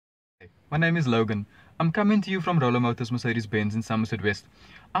My name is Logan. I'm coming to you from Rola Mercedes-Benz in Somerset West.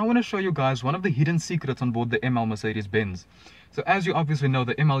 I want to show you guys one of the hidden secrets on board the ML Mercedes-Benz. So as you obviously know,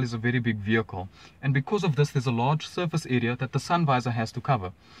 the ML is a very big vehicle, and because of this there's a large surface area that the sun visor has to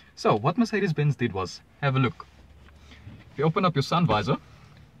cover. So what Mercedes-Benz did was, have a look. If you open up your sun visor,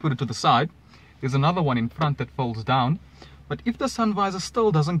 put it to the side, there's another one in front that folds down, but if the sun visor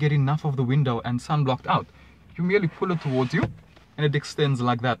still doesn't get enough of the window and sun blocked out, you merely pull it towards you and it extends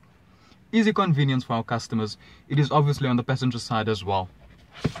like that. Easy convenience for our customers. It is obviously on the passenger side as well.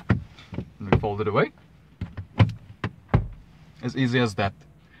 And we fold it away. As easy as that.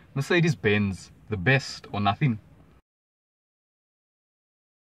 Mercedes-Benz, the best or nothing.